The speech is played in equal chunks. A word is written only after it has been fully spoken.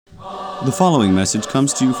The following message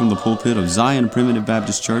comes to you from the pulpit of Zion Primitive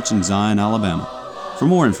Baptist Church in Zion, Alabama. For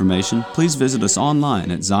more information, please visit us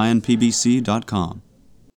online at zionpbc.com.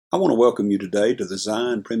 I want to welcome you today to the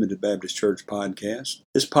Zion Primitive Baptist Church podcast.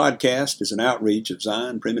 This podcast is an outreach of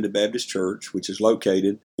Zion Primitive Baptist Church, which is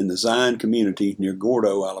located in the Zion community near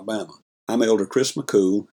Gordo, Alabama. I'm Elder Chris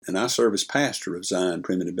McCool, and I serve as pastor of Zion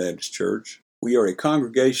Primitive Baptist Church. We are a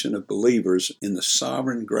congregation of believers in the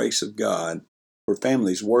sovereign grace of God, where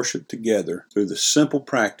families worship together through the simple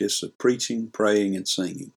practice of preaching, praying, and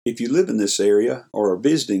singing. If you live in this area or are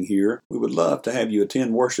visiting here, we would love to have you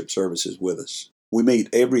attend worship services with us. We meet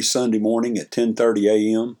every Sunday morning at 10:30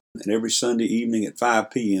 a.m. and every Sunday evening at 5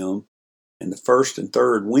 p.m. and the first and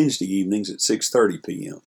third Wednesday evenings at 6:30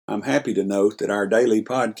 p.m. I'm happy to note that our daily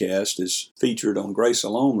podcast is featured on Grace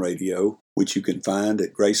Alone Radio, which you can find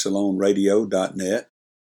at gracealoneradio.net.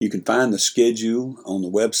 You can find the schedule on the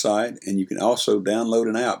website, and you can also download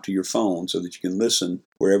an app to your phone so that you can listen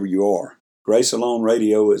wherever you are. Grace Alone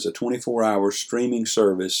Radio is a 24-hour streaming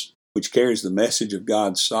service which carries the message of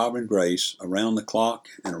God's sovereign grace around the clock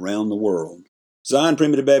and around the world. Zion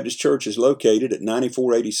Primitive Baptist Church is located at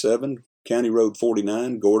 9487 County Road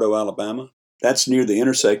 49, Gordo, Alabama. That's near the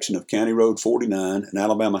intersection of County Road 49 and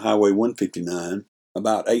Alabama Highway 159,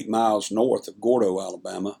 about 8 miles north of Gordo,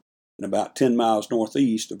 Alabama, and about 10 miles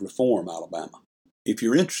northeast of Reform, Alabama. If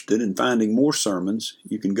you're interested in finding more sermons,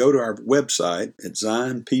 you can go to our website at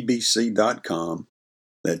zionpbc.com.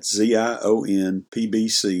 That's zionpbc.com,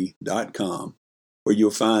 where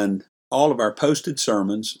you'll find all of our posted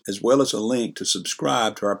sermons as well as a link to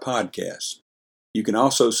subscribe to our podcast. You can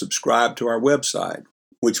also subscribe to our website,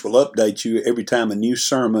 which will update you every time a new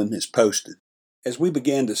sermon is posted. As we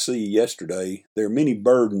began to see yesterday, there are many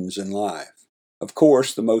burdens in life. Of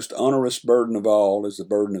course, the most onerous burden of all is the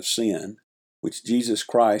burden of sin, which Jesus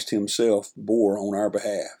Christ himself bore on our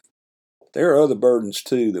behalf. There are other burdens,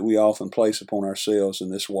 too, that we often place upon ourselves in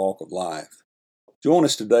this walk of life. Join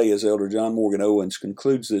us today as Elder John Morgan Owens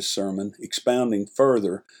concludes this sermon, expounding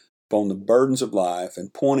further upon the burdens of life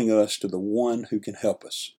and pointing us to the one who can help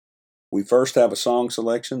us. We first have a song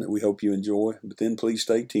selection that we hope you enjoy, but then please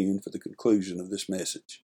stay tuned for the conclusion of this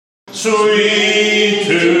message. Sweet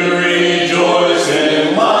to rejoice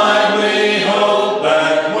in lively hope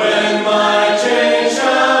that when my change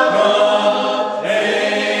shall come,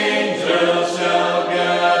 angels shall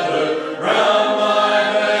gather round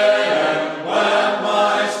my bed and waft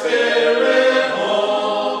my spirit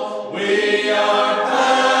home. We are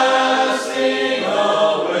passing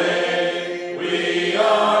away. We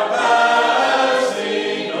are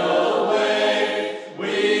passing away.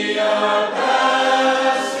 We are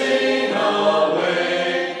passing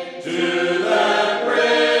away to that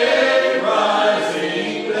great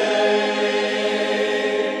rising day.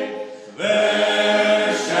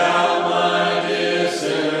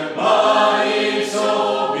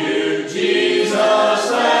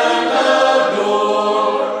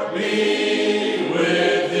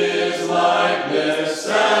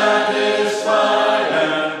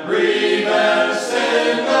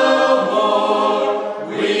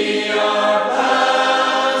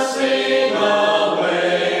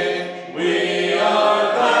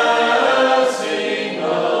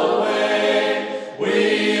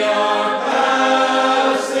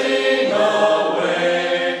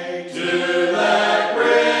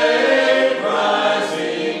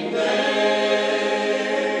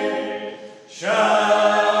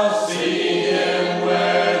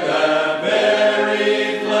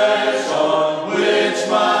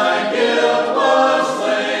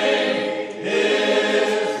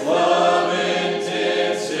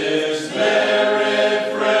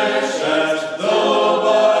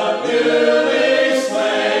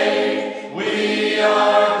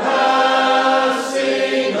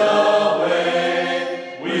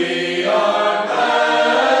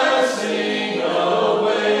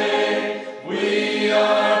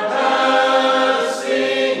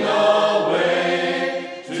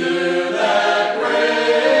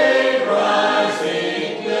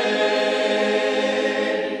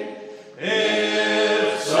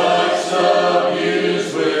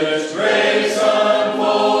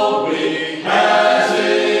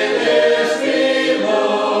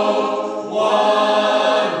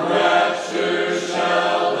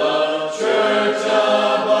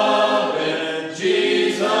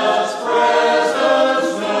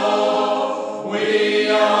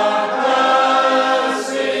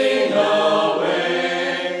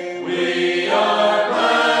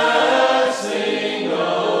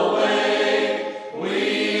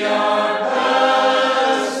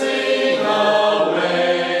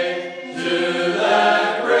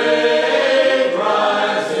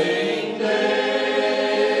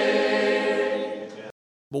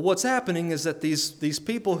 Well, what's happening is that these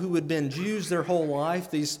people who had been Jews their whole life,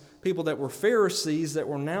 these people that were Pharisees that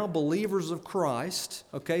were now believers of Christ,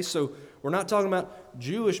 okay, so we're not talking about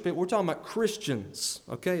Jewish people, we're talking about Christians,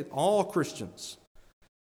 okay, all Christians.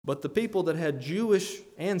 But the people that had Jewish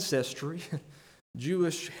ancestry,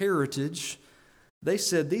 Jewish heritage, they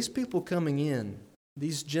said, these people coming in,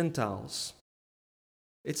 these Gentiles,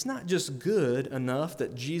 it's not just good enough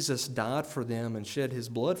that Jesus died for them and shed his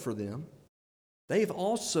blood for them. They've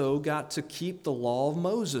also got to keep the law of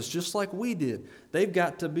Moses, just like we did. They've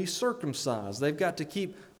got to be circumcised. They've got to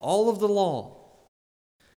keep all of the law.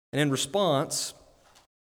 And in response,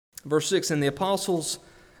 verse 6, and the apostles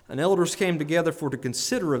and elders came together for to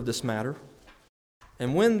consider of this matter.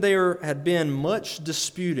 And when there had been much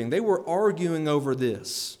disputing, they were arguing over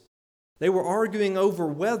this. They were arguing over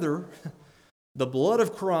whether the blood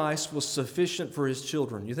of Christ was sufficient for his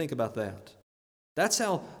children. You think about that. That's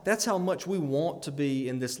how much we want to be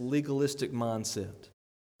in this legalistic mindset.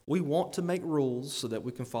 We want to make rules so that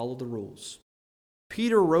we can follow the rules.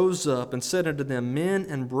 Peter rose up and said unto them, Men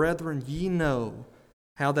and brethren, ye know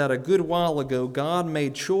how that a good while ago God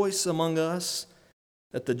made choice among us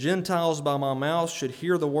that the Gentiles by my mouth should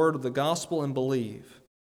hear the word of the gospel and believe.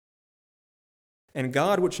 And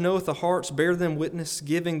God, which knoweth the hearts, bare them witness,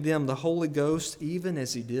 giving them the Holy Ghost, even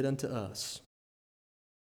as he did unto us.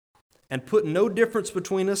 And put no difference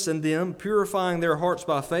between us and them, purifying their hearts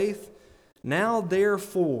by faith. Now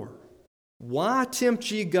therefore, why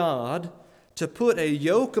tempt ye God to put a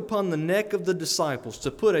yoke upon the neck of the disciples,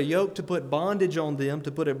 to put a yoke, to put bondage on them,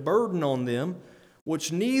 to put a burden on them,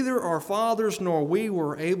 which neither our fathers nor we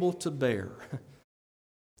were able to bear?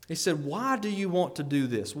 He said, why do you want to do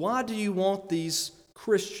this? Why do you want these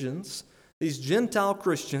Christians, these Gentile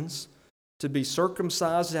Christians, to be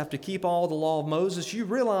circumcised, to have to keep all the law of Moses? You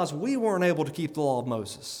realize we weren't able to keep the law of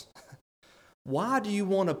Moses. Why do you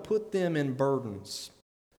want to put them in burdens?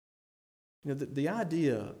 You know, the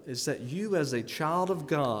idea is that you as a child of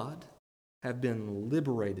God have been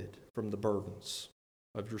liberated from the burdens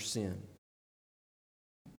of your sin.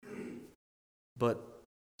 But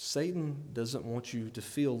Satan doesn't want you to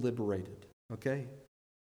feel liberated, okay?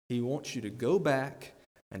 He wants you to go back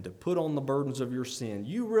and to put on the burdens of your sin.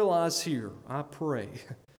 You realize here, I pray,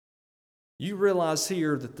 you realize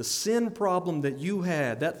here that the sin problem that you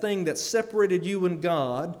had, that thing that separated you and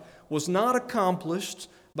God, was not accomplished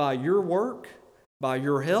by your work, by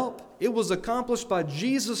your help. It was accomplished by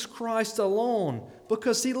Jesus Christ alone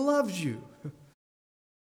because he loves you.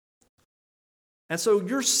 And so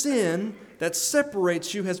your sin that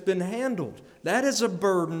separates you has been handled. That is a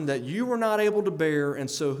burden that you were not able to bear, and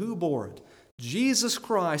so who bore it? Jesus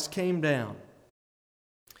Christ came down.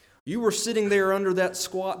 You were sitting there under that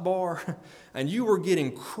squat bar, and you were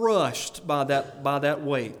getting crushed by that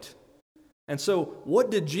weight. And so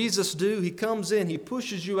what did Jesus do? He comes in, he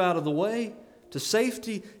pushes you out of the way to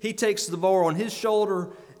safety. He takes the bar on his shoulder,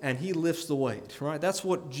 and he lifts the weight, right? That's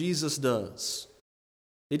what Jesus does.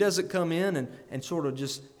 He doesn't come in and sort of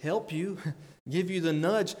just help you, give you the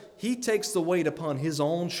nudge. He takes the weight upon his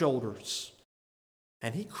own shoulders,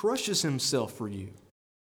 and he crushes himself for you.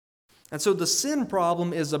 And so the sin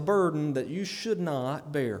problem is a burden that you should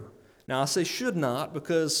not bear. Now, I say should not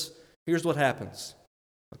because here's what happens.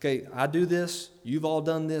 Okay, I do this. You've all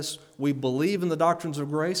done this. We believe in the doctrines of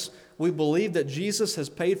grace. We believe that Jesus has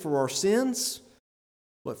paid for our sins.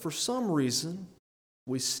 But for some reason,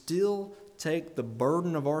 we still take the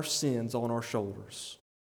burden of our sins on our shoulders.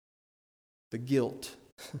 The guilt.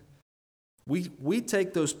 We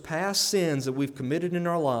take those past sins that we've committed in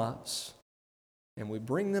our lives and we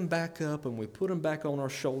bring them back up and we put them back on our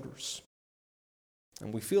shoulders.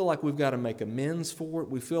 And we feel like we've got to make amends for it.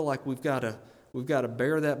 We feel like we've got to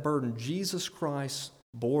bear that burden. Jesus Christ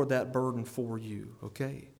bore that burden for you,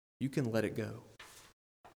 okay? You can let it go.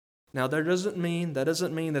 Now, that doesn't mean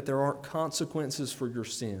that there aren't consequences for your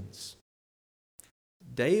sins.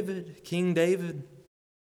 King David,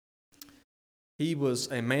 he was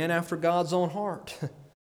a man after God's own heart.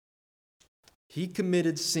 He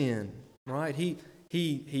committed sin, right?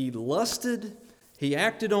 He lusted, he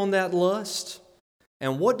acted on that lust.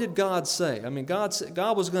 And what did God say? I mean,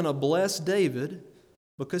 God was going to bless David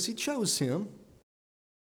because he chose him.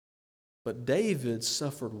 But David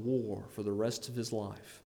suffered war for the rest of his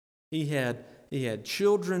life. He had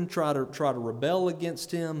children try to rebel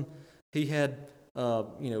against him. He had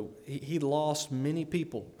he lost many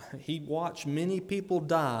people. He watched many people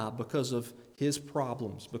die because of his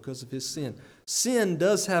problems, because of his sin. Sin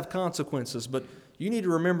does have consequences, but you need to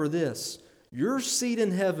remember this. Your seat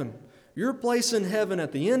in heaven, Your place in heaven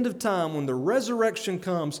at the end of time when the resurrection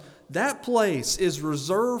comes, that place is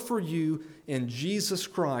reserved for you in Jesus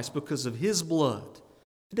Christ because of His blood.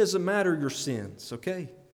 It doesn't matter your sins, okay?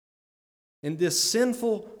 In this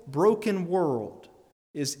sinful, broken world,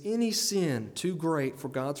 is any sin too great for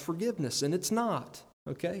God's forgiveness? And it's not,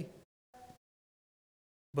 okay?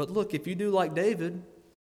 But look, if you do like David,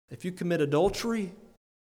 if you commit adultery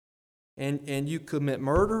and you commit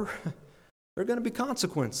murder, there are going to be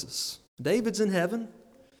consequences. David's in heaven,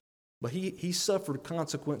 but he suffered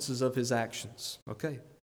consequences of his actions, okay?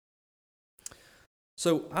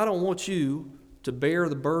 So I don't want you to bear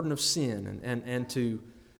the burden of sin and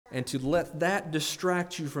to let that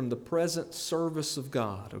distract you from the present service of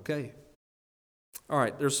God, okay? All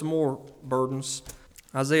right, there's some more burdens.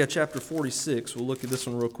 Isaiah chapter 46, we'll look at this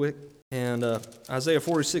one real quick. And Isaiah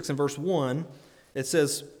 46 and verse 1, it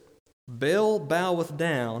says, Baal boweth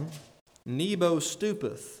down, Nebo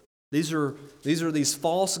stoopeth. These are these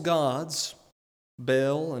false gods,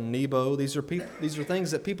 Baal and Nebo. These are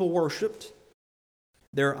things that people worshipped.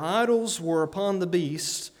 Their idols were upon the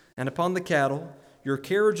beasts and upon the cattle. Your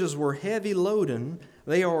carriages were heavy loaden.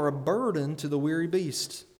 They are a burden to the weary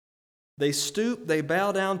beast. They stoop, they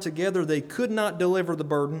bow down together. They could not deliver the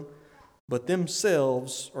burden, but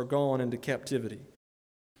themselves are gone into captivity.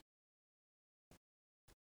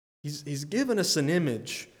 He's given us an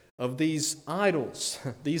image of these idols,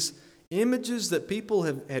 these images that people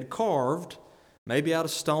had carved, maybe out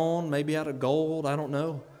of stone, maybe out of gold, I don't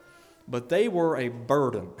know. But they were a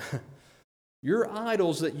burden. Your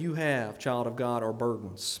idols that you have, child of God, are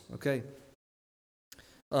burdens, okay?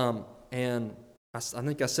 And I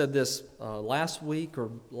think I said this last week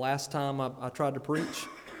or last time I tried to preach.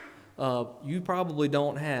 You probably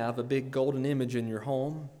don't have a big golden image in your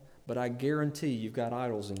home, but I guarantee you've got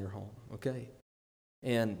idols in your home, okay?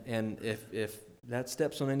 And if that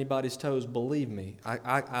steps on anybody's toes, believe me,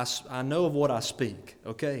 I know of what I speak,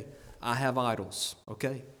 okay? I have idols,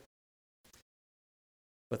 okay?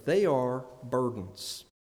 But they are burdens.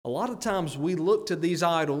 A lot of times we look to these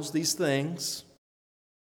idols, these things,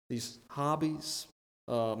 these hobbies.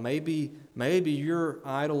 Maybe your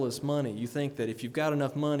idol is money. You think that if you've got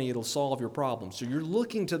enough money, it'll solve your problem. So you're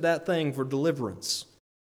looking to that thing for deliverance.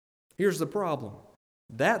 Here's the problem.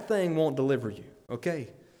 That thing won't deliver you, okay?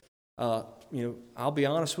 I'll be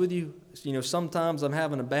honest with you. Sometimes I'm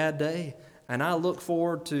having a bad day, and I look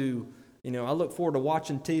forward to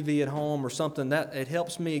watching TV at home or something. That it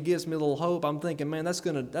helps me. It gives me a little hope. I'm thinking, man, that's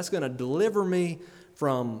gonna deliver me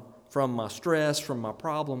from my stress, from my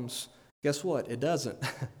problems. Guess what? It doesn't.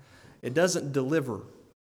 It doesn't deliver.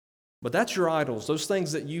 But that's your idols. Those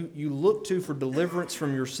things that you look to for deliverance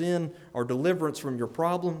from your sin or deliverance from your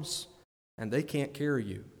problems, and they can't carry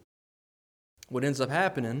you. What ends up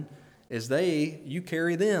happening is you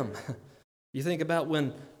carry them. You think about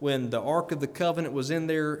when the Ark of the Covenant was in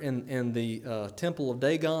there in the temple of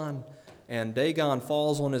Dagon, and Dagon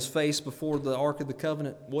falls on his face before the Ark of the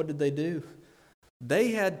Covenant. What did they do?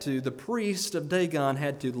 The priest of Dagon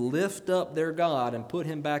had to lift up their God and put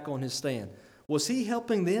him back on his stand. Was he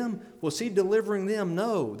helping them? Was he delivering them?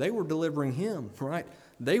 No, they were delivering him, right?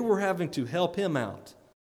 They were having to help him out.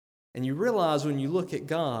 And you realize when you look at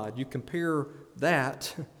God, you compare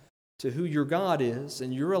that to who your God is,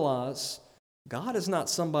 and you realize God is not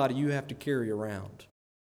somebody you have to carry around.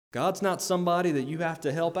 God's not somebody that you have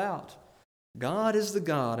to help out. God is the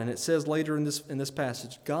God, and it says later in this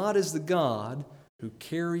passage, God is the God who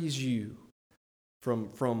carries you from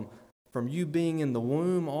you being in the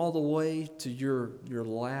womb all the way to your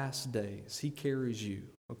last days. He carries you,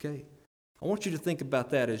 okay? I want you to think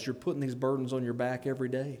about that as you're putting these burdens on your back every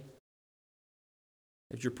day.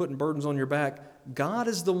 As you're putting burdens on your back, God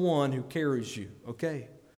is the one who carries you, okay?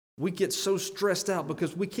 We get so stressed out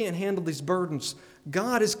because we can't handle these burdens.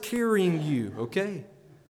 God is carrying you, okay?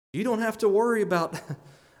 You don't have to worry about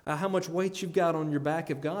how much weight you've got on your back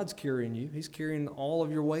if God's carrying you. He's carrying all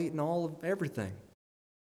of your weight and all of everything.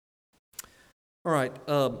 All right,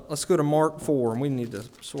 let's go to Mark 4, and we need to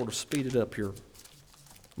sort of speed it up here.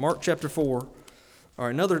 Mark chapter 4. All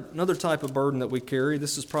right, another type of burden that we carry.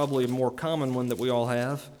 This is probably a more common one that we all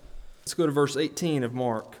have. Let's go to verse 18 of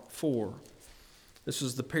Mark 4. This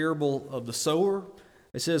is the parable of the sower.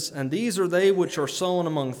 It says, "And these are they which are sown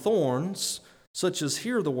among thorns, such as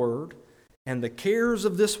hear the word, and the cares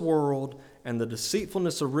of this world, and the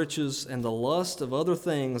deceitfulness of riches, and the lust of other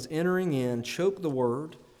things entering in, choke the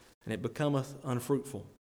word, and it becometh unfruitful."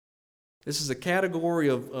 This is a category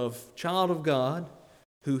of child of God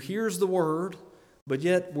who hears the word, but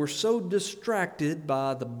yet we're so distracted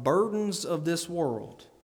by the burdens of this world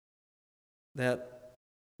that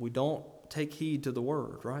we don't take heed to the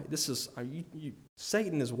word, right?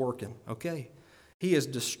 Satan is working, okay? He is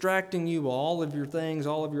distracting you with all of your things,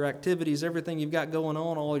 all of your activities, everything you've got going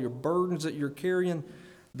on, all your burdens that you're carrying,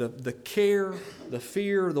 the care, the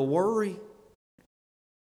fear, the worry.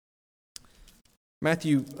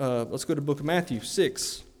 Matthew, let's go to the book of Matthew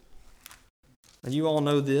 6. And you all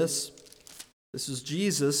know this. This is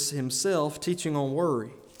Jesus himself teaching on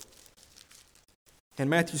worry. In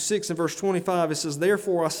Matthew 6 and verse 25, it says,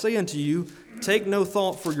 "Therefore I say unto you, take no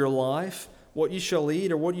thought for your life, what ye shall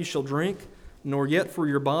eat or what ye shall drink, nor yet for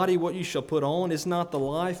your body what ye shall put on. Is not the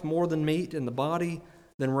life more than meat, and the body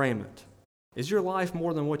than raiment?" Is your life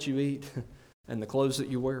more than what you eat and the clothes that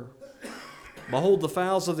you wear? "Behold the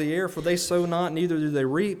fowls of the air, for they sow not, neither do they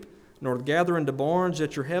reap, nor gather into barns,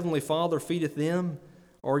 yet your heavenly Father feedeth them.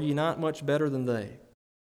 Are ye not much better than they?"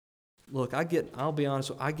 Look, I'll be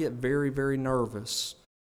honest, I get very, very nervous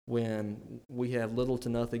when we have little to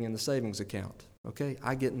nothing in the savings account. Okay?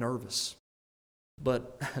 I get nervous.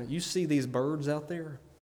 But you see these birds out there,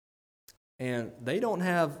 and they don't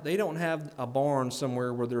have a barn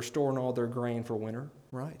somewhere where they're storing all their grain for winter,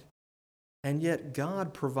 right? And yet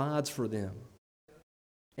God provides for them.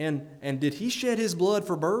 And did he shed his blood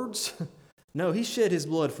for birds? No, he shed his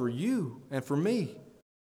blood for you and for me.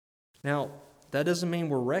 Now, that doesn't mean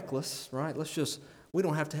we're reckless, right? We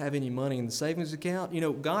don't have to have any money in the savings account.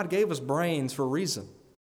 God gave us brains for a reason.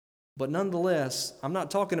 But nonetheless, I'm not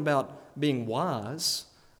talking about being wise.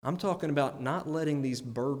 I'm talking about not letting these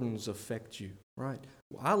burdens affect you, right?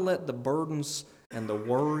 I let the burdens and the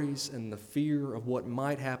worries and the fear of what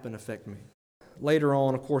might happen affect me. Later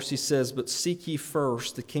on, of course, he says, "But seek ye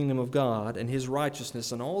first the kingdom of God and his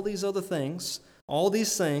righteousness, and all these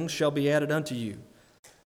things shall be added unto you.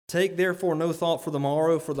 Take therefore no thought for the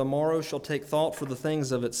morrow shall take thought for the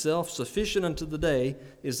things of itself. Sufficient unto the day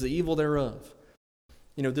is the evil thereof."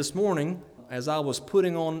 This morning, as I was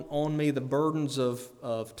putting on me the burdens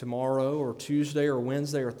of tomorrow or Tuesday or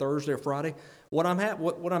Wednesday or Thursday or Friday, what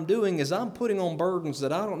I'm doing is I'm putting on burdens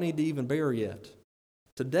that I don't need to even bear yet.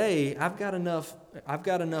 Today, I've got enough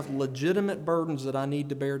legitimate burdens that I need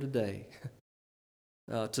to bear today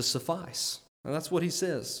to suffice. And that's what he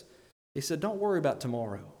says. He said, don't worry about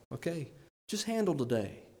tomorrow, okay? Just handle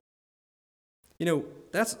today.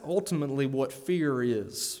 That's ultimately what fear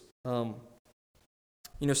is.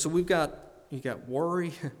 So you got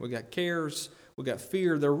worry, we got cares, we got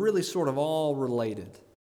fear. They're really sort of all related.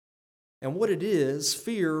 And what it is,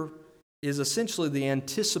 fear is essentially the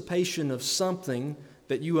anticipation of something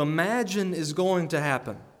that you imagine is going to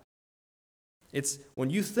happen. It's when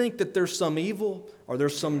you think that there's some evil or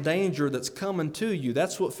there's some danger that's coming to you.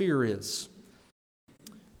 That's what fear is.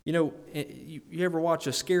 You ever watch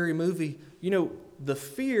a scary movie? The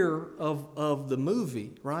fear of the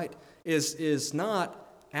movie, right, is not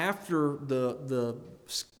after the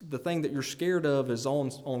thing that you're scared of is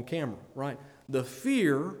on camera, right? The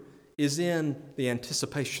fear is in the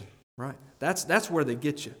anticipation, right? That's where they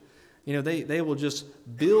get you. They will just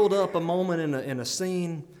build up a moment in a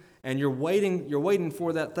scene, and you're waiting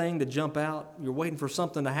for that thing to jump out. You're waiting for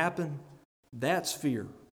something to happen. That's fear.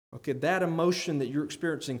 Okay, that emotion that you're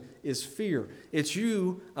experiencing is fear. It's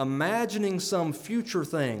you imagining some future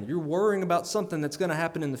thing. You're worrying about something that's going to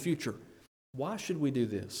happen in the future. Why should we do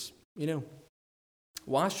this?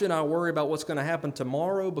 Why should I worry about what's going to happen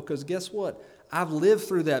tomorrow? Because guess what? I've lived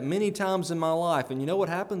through that many times in my life. And you know what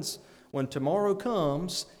happens? When tomorrow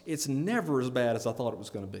comes, it's never as bad as I thought it was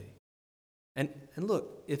going to be. And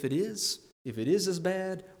look, if it is as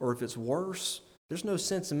bad or if it's worse, there's no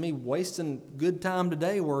sense in me wasting good time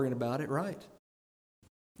today worrying about it, right?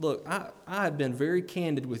 Look, I have been very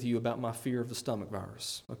candid with you about my fear of the stomach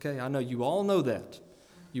virus, okay? I know you all know that.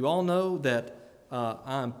 You all know that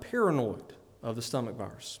I'm paranoid of the stomach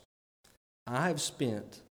virus. I have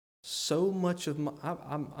spent so much of my,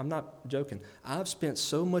 I'm not joking, I've spent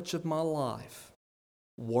so much of my life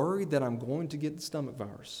worried that I'm going to get the stomach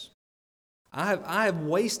virus. I have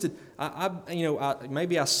wasted,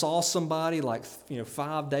 maybe I saw somebody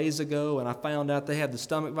 5 days ago and I found out they had the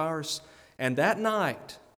stomach virus, and that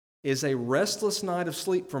night is a restless night of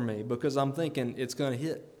sleep for me because I'm thinking it's going to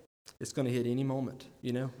hit. It's going to hit any moment,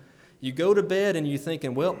 You go to bed and you're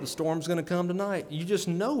thinking, well, the storm's going to come tonight. You just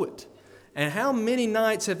know it. And how many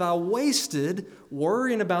nights have I wasted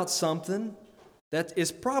worrying about something that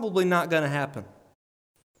is probably not going to happen?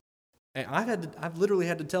 And I've literally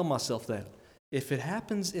had to tell myself that. If it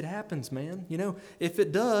happens, it happens, man. If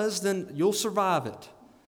it does, then you'll survive it.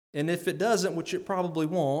 And if it doesn't, which it probably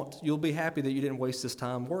won't, you'll be happy that you didn't waste this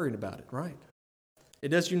time worrying about it, right? It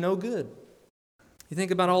does you no good. You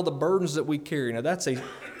think about all the burdens that we carry. Now, that's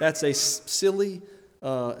a silly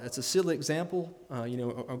it's a silly example,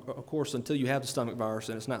 of course, until you have the stomach virus,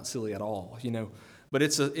 and it's not silly at all, But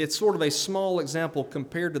it's sort of a small example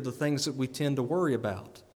compared to the things that we tend to worry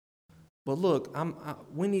about. But look,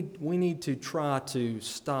 we need to try to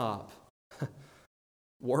stop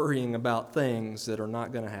worrying about things that are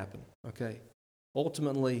not going to happen, okay?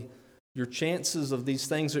 Ultimately, your chances of these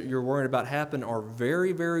things that you're worried about happen are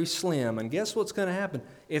very, very slim. And guess what's going to happen?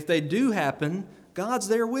 If they do happen, God's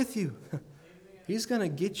there with you. He's going to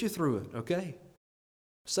get you through it, okay?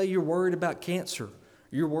 Say you're worried about cancer.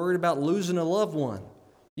 You're worried about losing a loved one.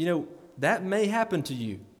 That may happen to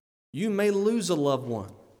you. You may lose a loved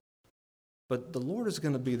one. But the Lord is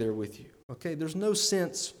going to be there with you, okay? There's no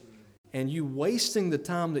sense in you wasting the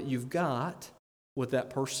time that you've got with that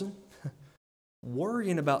person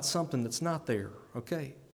worrying about something that's not there,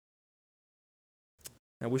 okay?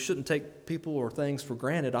 Now, we shouldn't take people or things for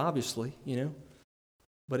granted, obviously,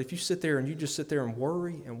 But if you sit there and you just sit there and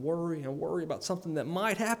worry and worry and worry about something that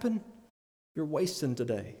might happen, you're wasting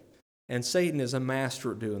today. And Satan is a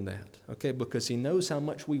master at doing that, okay? Because he knows how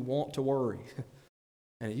much we want to worry.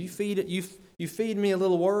 And if you feed me a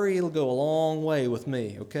little worry, it'll go a long way with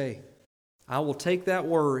me, okay? I will take that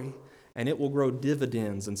worry and it will grow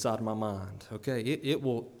dividends inside of my mind, okay? It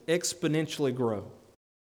will exponentially grow.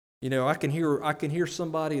 I can hear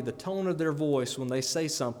somebody, the tone of their voice when they say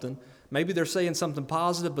something. Maybe they're saying something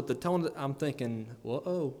positive, but the tone, I'm thinking,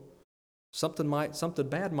 whoa, something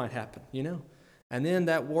bad might happen, And then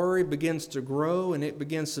that worry begins to grow and it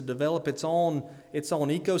begins to develop its own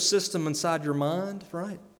ecosystem inside your mind,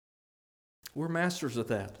 right? We're masters at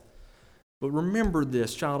that. But remember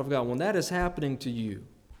this, child of God, when that is happening to you,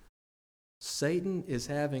 Satan is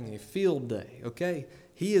having a field day, okay?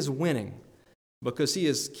 He is winning because he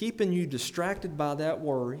is keeping you distracted by that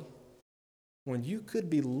worry when you could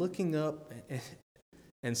be looking up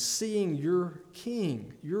and seeing your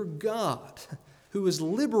King, your God, who has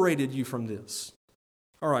liberated you from this.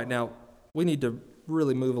 All right, now, we need to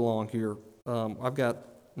really move along here. I've got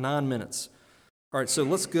 9 minutes. All right, so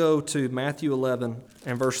let's go to Matthew 11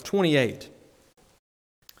 and verse 28.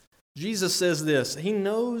 Jesus says this. He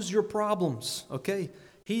knows your problems, okay?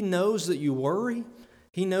 He knows that you worry.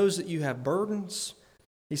 He knows that you have burdens.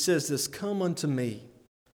 He says this, "Come unto me,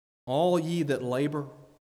 all ye that labor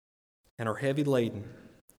and are heavy laden,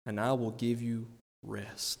 and I will give you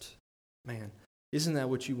rest." Man, isn't that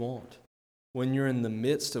what you want? When you're in the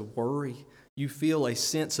midst of worry, you feel a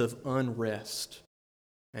sense of unrest,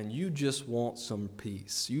 and you just want some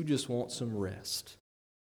peace. You just want some rest.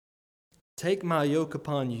 "Take my yoke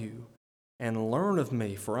upon you, and learn of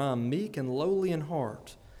me, for I am meek and lowly in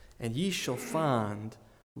heart, and ye shall find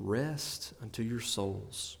rest unto your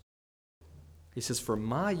souls." He says, "For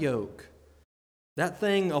my yoke, that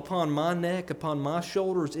thing upon my neck, upon my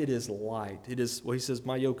shoulders, it is light." He says,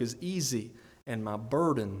 "My yoke is easy, and my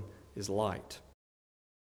burden is light."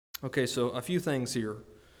 Okay, so a few things here.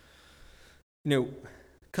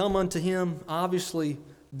 Come unto him. Obviously,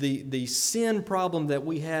 the sin problem that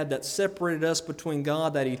we had that separated us between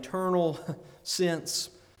God, that eternal sense,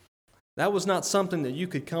 that was not something that you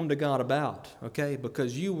could come to God about, okay?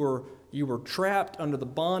 Because you were trapped under the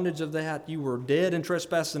bondage of that. You were dead in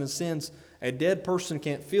trespassing and sins. A dead person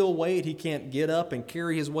can't feel weight. He can't get up and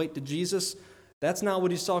carry his weight to Jesus. That's not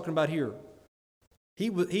what he's talking about here.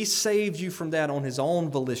 He saved you from that on his own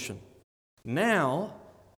volition. Now,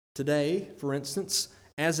 today, for instance,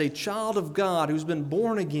 as a child of God who's been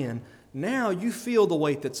born again, now you feel the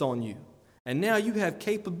weight that's on you. And now you have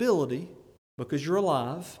capability, because you're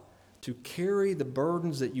alive, to carry the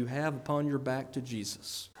burdens that you have upon your back to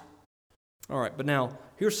Jesus. All right, but now,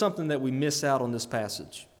 here's something that we miss out on this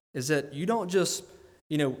passage, is that you don't just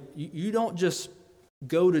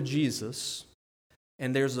go to Jesus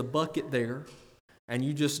and there's a bucket there and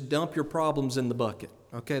you just dump your problems in the bucket.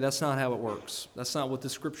 Okay, that's not how it works. That's not what the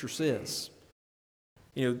Scripture says.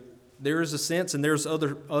 There is a sense, and there's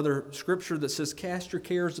other Scripture that says, "Cast your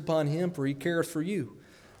cares upon Him, for He careth for you."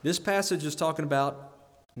 This passage is talking about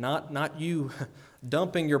not you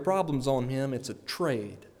dumping your problems on Him. It's a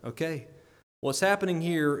trade, okay? What's happening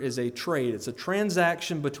here is a trade. It's a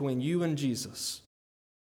transaction between you and Jesus.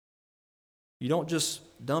 You don't just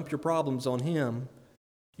dump your problems on Him.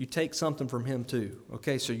 You take something from Him too,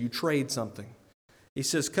 okay? So you trade something. He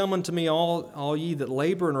says, "Come unto me, all ye that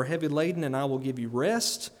labor and are heavy laden, and I will give you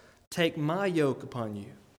rest. Take my yoke upon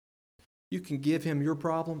you." You can give Him your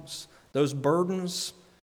problems, those burdens,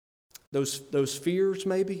 those fears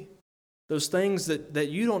maybe, those things that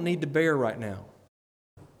you don't need to bear right now.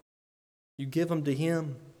 You give them to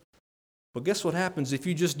Him. But guess what happens if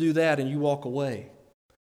you just do that and you walk away?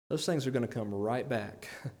 Those things are going to come right back.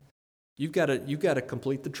 You've got to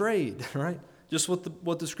complete the trade, right? Just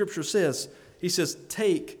what the Scripture says. He says,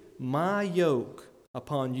 take my yoke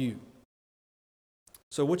upon you.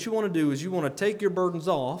 So what you want to do is you want to take your burdens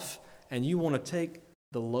off, and you want to take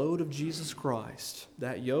the load of Jesus Christ,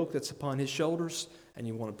 that yoke that's upon His shoulders, and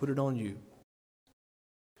you want to put it on you.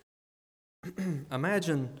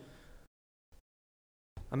 Imagine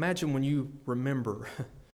when you remember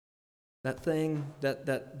that thing,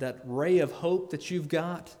 that ray of hope that you've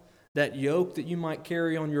got, that yoke that you might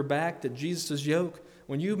carry on your back, that Jesus' yoke,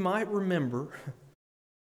 when you might remember,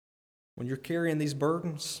 when you're carrying these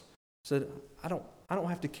burdens, said, I don't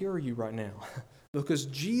have to carry you right now because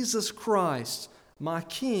Jesus Christ, my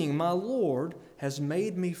King, my Lord, has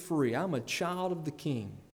made me free. I'm a child of the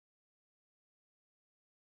King.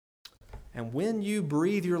 And when you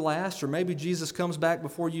breathe your last, or maybe Jesus comes back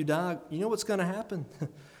before you die, you know what's going to happen?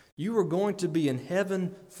 You are going to be in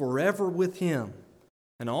heaven forever with Him.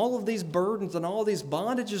 And all of these burdens and all these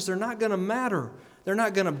bondages, they're not going to matter. They're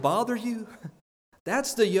not going to bother you.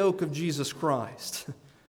 That's the yoke of Jesus Christ,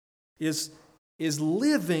 is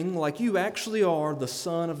living like you actually are the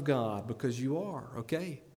Son of God, because you are,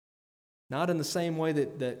 okay? Not in the same way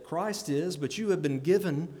that Christ is, but you have been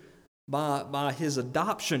given by His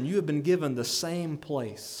adoption. You have been given the same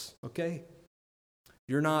place, okay?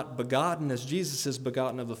 You're not begotten as Jesus is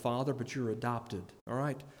begotten of the Father, but you're adopted, all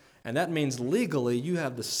right? And that means legally you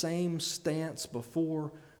have the same stance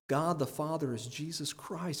before God the Father as Jesus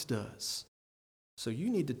Christ does. So you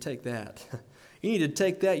need to take that. You need to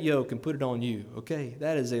take that yoke and put it on you, okay?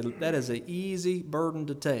 That is an easy burden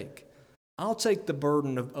to take. I'll take the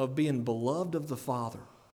burden of being beloved of the Father,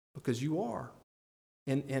 because you are.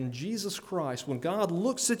 And Jesus Christ, when God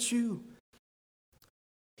looks at you,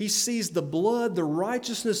 He sees the blood, the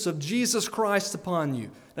righteousness of Jesus Christ upon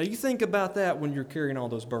you. Now you think about that when you're carrying all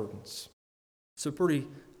those burdens. It's a pretty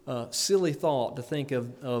silly thought to think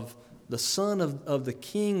of the Son of the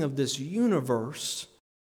King of this universe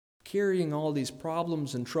carrying all these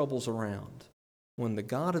problems and troubles around, when the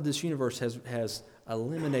God of this universe has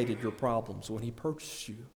eliminated your problems, when He purchased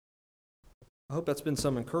you. I hope that's been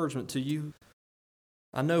some encouragement to you.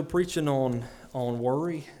 I know preaching on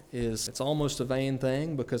worry it's almost a vain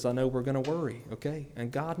thing, because I know we're going to worry, okay?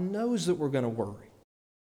 And God knows that we're going to worry.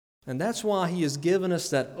 And that's why He has given us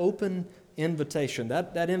that open invitation.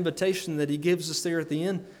 That invitation that He gives us there at the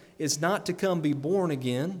end is not to come be born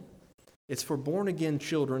again. It's for born-again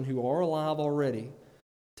children who are alive already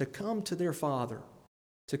to come to their Father,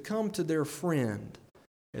 to come to their friend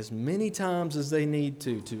as many times as they need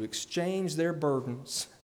to exchange their burdens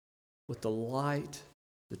with the light,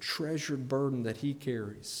 the treasured burden that He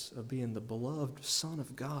carries of being the beloved Son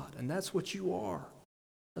of God. And that's what you are.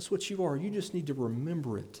 That's what you are. You just need to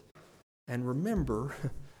remember it. And remember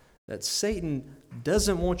that Satan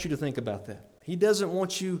doesn't want you to think about that. He doesn't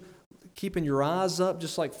want you keeping your eyes up,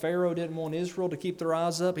 just like Pharaoh didn't want Israel to keep their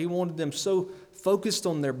eyes up. He wanted them so focused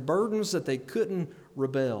on their burdens that they couldn't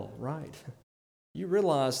rebel, right? You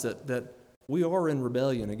realize that we are in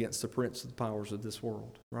rebellion against the prince of the powers of this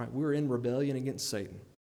world, right? We're in rebellion against Satan.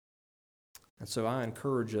 And so I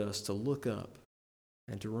encourage us to look up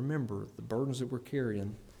and to remember the burdens that we're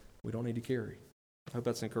carrying, we don't need to carry. I hope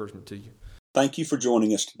that's encouragement to you. Thank you for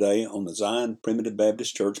joining us today on the Zion Primitive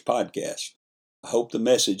Baptist Church podcast. I hope the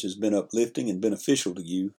message has been uplifting and beneficial to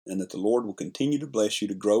you, and that the Lord will continue to bless you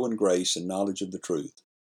to grow in grace and knowledge of the truth.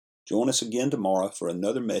 Join us again tomorrow for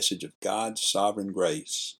another message of God's sovereign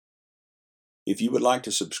grace. If you would like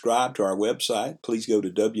to subscribe to our website, please go to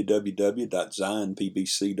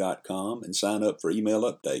www.zionpbc.com and sign up for email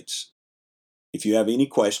updates. If you have any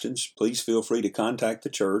questions, please feel free to contact the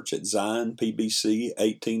church at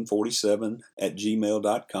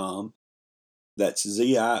zionpbc1847@gmail.com. That's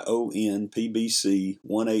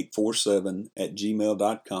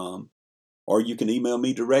zionpbc1847@gmail.com. Or you can email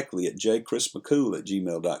me directly at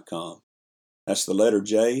jchrismccool@gmail.com. That's the letter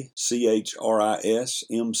J,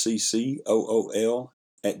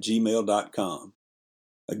 CHRISMCCOOL@gmail.com.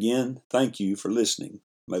 Again, thank you for listening.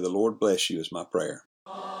 May the Lord bless you is my prayer.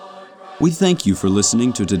 We thank you for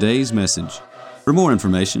listening to today's message. For more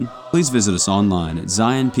information, please visit us online at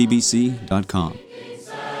zionpbc.com.